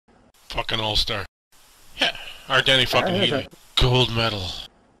Fucking all-star. Yeah, our Danny fucking Heatley. Gold medal.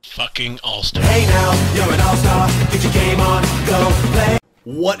 Fucking all-star. Hey now, you're an all-star. Get your game on, go play.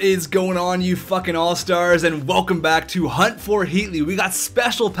 What is going on, you fucking all-stars, and welcome back to Hunt for Heatley. We got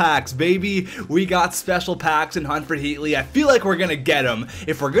special packs, baby. We got special packs in Hunt for Heatley. I feel like we're gonna get them.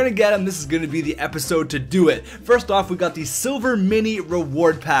 If we're gonna get them, this is gonna be the episode to do it. First off, we got the silver mini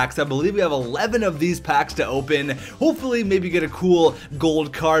reward packs. I believe we have 11 of these packs to open. Hopefully, maybe get a cool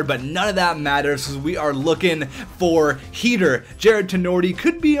gold card, but none of that matters because we are looking for Heater. Jared Tenorti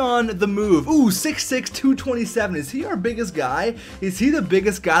could be on the move. Ooh, 6'6", 227. Is he our biggest guy? Is he the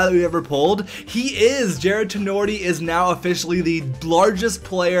biggest guy that we ever pulled? He is. Jared Tenorti is now officially the largest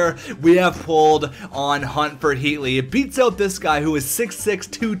player we have pulled on Hunt for Heatley. It beats out this guy who is 6'6",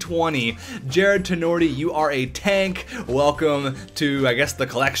 220. Jared Tenorti, you are a tank. Welcome to, I guess, the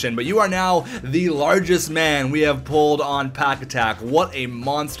collection, but you are now the largest man we have pulled on Pack Attack. What a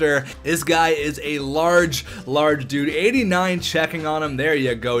monster. This guy is a large dude. 89 checking on him. There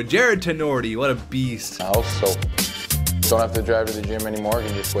you go. Jared Tenorti, what a beast. So don't have to drive to the gym anymore. I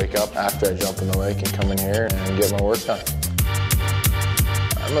can just wake up after I jump in the lake and come in here and get my work done.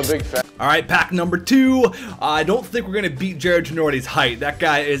 I'm a big fan. Alright, pack number 2. I don't think we're going to beat Jared Tenorti's height. That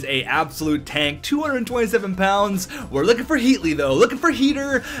guy is a absolute tank. 227 pounds. We're looking for Heatley, though. Looking for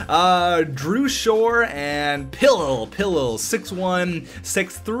Heater. Drew Shore and Pillow. 6'1",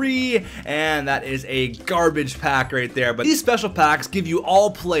 6'3", and that is a garbage pack right there. But these special packs give you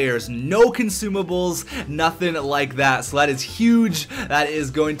all players. No consumables. Nothing like that. So that is huge. That is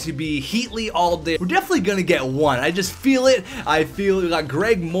going to be Heatley all day. We're definitely going to get one. I just feel it. I feel we got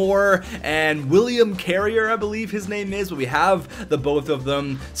Greg Moore and William Carrier, I believe his name is, but we have the both of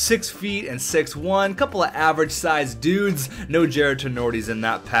them. 6 feet and 6'1", couple of average sized dudes. No Jared Tenorti's in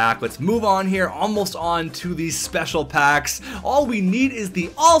that pack. Let's move on here, almost on to these special packs. All we need is the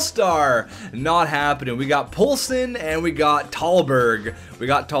All-Star. Not happening. We got Poulsen and we got Tallberg.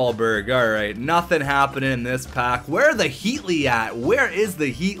 Alright, nothing happening in this pack. Where are the Heatley at? Where is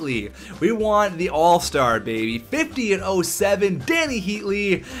the Heatley? We want the All-Star, baby. 50 and 07, Danny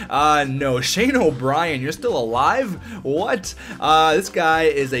Heatley. No, Shane O'Brien, you're still alive? What? This guy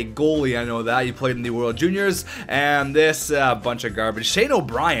is a goalie, I know that. He played in the World Juniors, and this bunch of garbage. Shane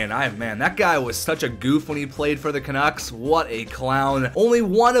O'Brien, man, that guy was such a goof when he played for the Canucks. What a clown. Only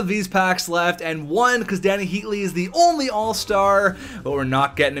one of these packs left, and one because Danny Heatley is the only All-Star, but we're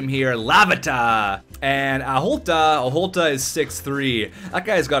not getting him here. Lavata. And Aholta is 6'3". That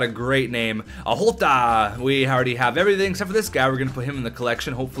guy's got a great name. Aholta. We already have everything except for this guy. We're going to put him in the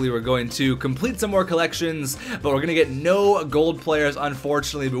collection. Hopefully we're going to complete some more collections, but we're going to get no gold players,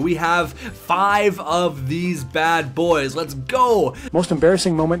 unfortunately. But we have 5 of these bad boys. Let's go. Most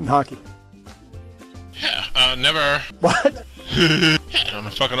embarrassing moment in hockey. Yeah, never. What? I'm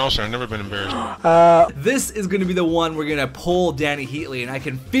a fucking all-star. I've never been embarrassed. This is going to be the one we're going to pull Danny Heatley, and I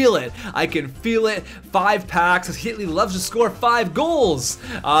can feel it. 5 packs, as Heatley loves to score 5 goals.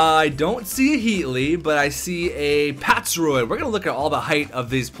 I don't see a Heatley, but I see a Patsroyd. We're going to look at all the height of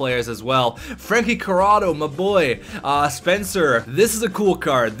these players as well. Frankie Corrado, my boy. Spencer. This is a cool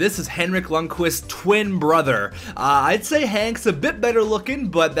card. This is Henrik Lundqvist's twin brother. I'd say Hank's a bit better looking,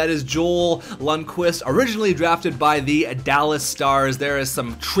 but that is Joel Lundqvist, originally drafted by the Dallas Stars. There is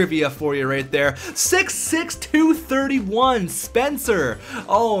some trivia for you right there. 6'6", 231, Spencer.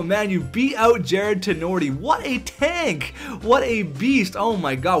 Oh man, you beat out Jared Tenorti. What a tank. What a beast. Oh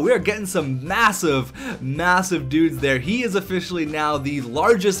my god, we are getting some massive dudes there. He is officially now the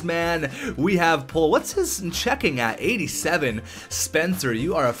largest man we have pulled. What's his checking at? 87. Spencer,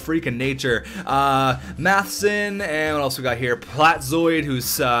 you are a freak of nature. Matheson, and what else we got here? Platzoid, who's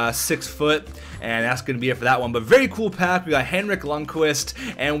 6 foot. And that's going to be it for that one. But very cool pack. We got Henrik Lundqvist,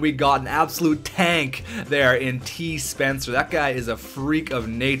 and we got an absolute tank there in T. Spencer. That guy is a freak of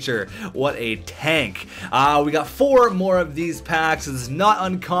nature. What a tank. We got 4 more of these packs. This is not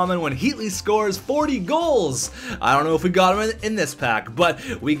uncommon when Heatley scores 40 goals. I don't know if we got him in this pack, but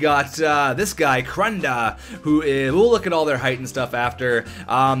we got this guy, Krunda, who is, we'll look at all their height and stuff after.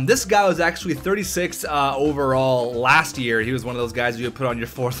 This guy was actually 36 overall last year. He was one of those guys you would put on your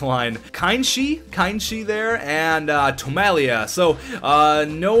 4th line. Kainshi there, and Tomalia. So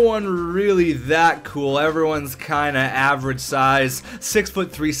no one really that cool. Everyone's kind of average size. 6'3",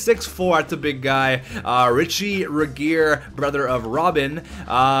 6'4", that's a big guy. Richie Regier, brother of Robin,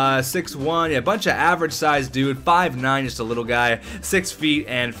 6'1", yeah, a bunch of average size dude. 5'9", just a little guy. 6 feet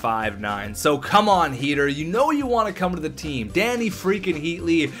and 5'9". So come on, Heater, you know you want to come to the team. Danny freaking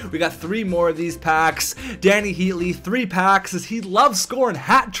Heatley. We got 3 more of these packs. Danny Heatley, 3 packs, as he loves scoring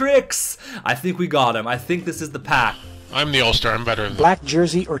hat tricks. I think we got him. I think this is the pack. I'm the all-star. I'm better than Black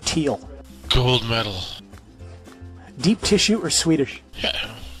jersey or teal? gold medal. Deep tissue or Swedish? Yeah,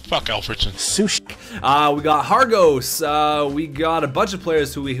 fuck Alfredson. Sushi. We got Hargos. We got a bunch of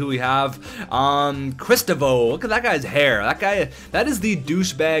players who we have. Kristovo. Look at that guy's hair. That is the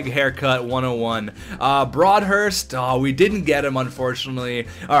douchebag haircut 101. Broadhurst. Oh, we didn't get him, unfortunately.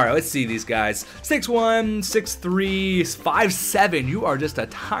 All right, let's see these guys. 6'1", 6'3", 5'7". You are just a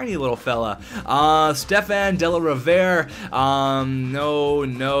tiny little fella. Stefan Della Rovere.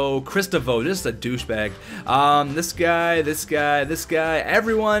 No. Kristovo. Just a douchebag. This guy.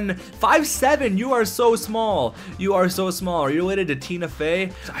 Everyone. 5'7". You are so small. You are so small. Are you related to Tina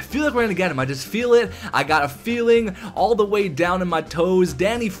Fey? I feel like we're gonna get him. I just feel it. I got a feeling all the way down in my toes.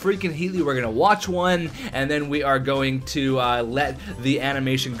 Danny freaking Heatley. We're gonna watch one, and then we are going to let the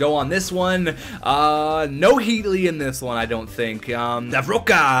animation go on this one. No Heatley in this one, I don't think.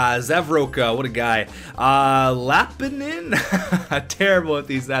 Zavroka. What a guy. Lapinin. Terrible at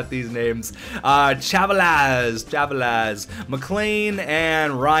these names. Chavalaz. McLean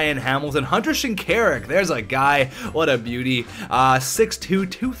and Ryan Hamilton. Hunter Shinkarik, there's a guy. What a beauty. 6'2",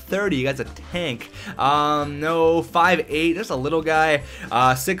 230. That's a tank. No, 5'8". There's a little guy.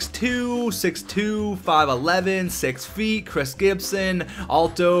 6'2", 5'11", 6 feet. Chris Gibson,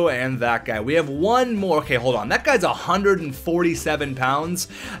 Alto, and that guy. We have one more. Okay, hold on. That guy's 147 pounds.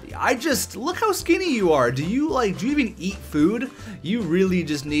 Look how skinny you are. Do you even eat food? You really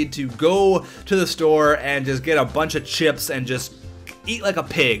just need to go to the store and just get a bunch of chips and just eat like a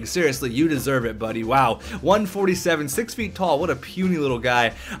pig. Seriously, you deserve it, buddy. Wow. 147, 6 feet tall. What a puny little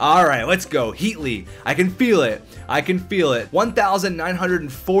guy. All right, let's go. Heatley. I can feel it.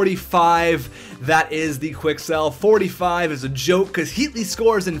 1,945. That is the quick sell. 45 is a joke because Heatley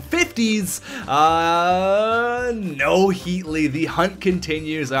scores in 50s. No Heatley. The hunt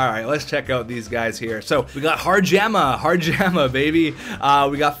continues. All right, let's check out these guys here. So we got Harjama, baby.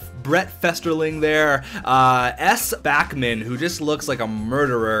 We got Brett Festerling there. S. Backman, who just looks like a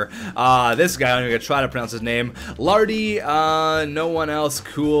murderer. This guy, I'm gonna try to pronounce his name. Lardy, no one else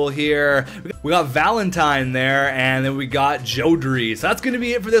cool here. We got Valentine there, and then we got Jodry. So that's gonna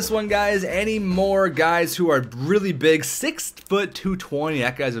be it for this one, guys. Any more guys who are really big? 6 foot 220.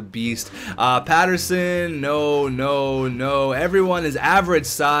 That guy's a beast. Patterson, no. Everyone is average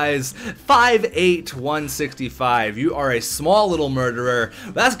size. 5'8", 165. You are a small little murderer.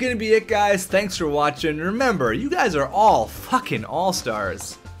 That's gonna be it, guys. Thanks for watching. Remember, you guys are all fucking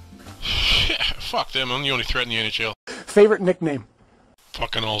all-stars. Yeah, fuck them. I'm the only threat in the NHL. Favorite nickname?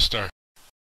 Fucking all-star.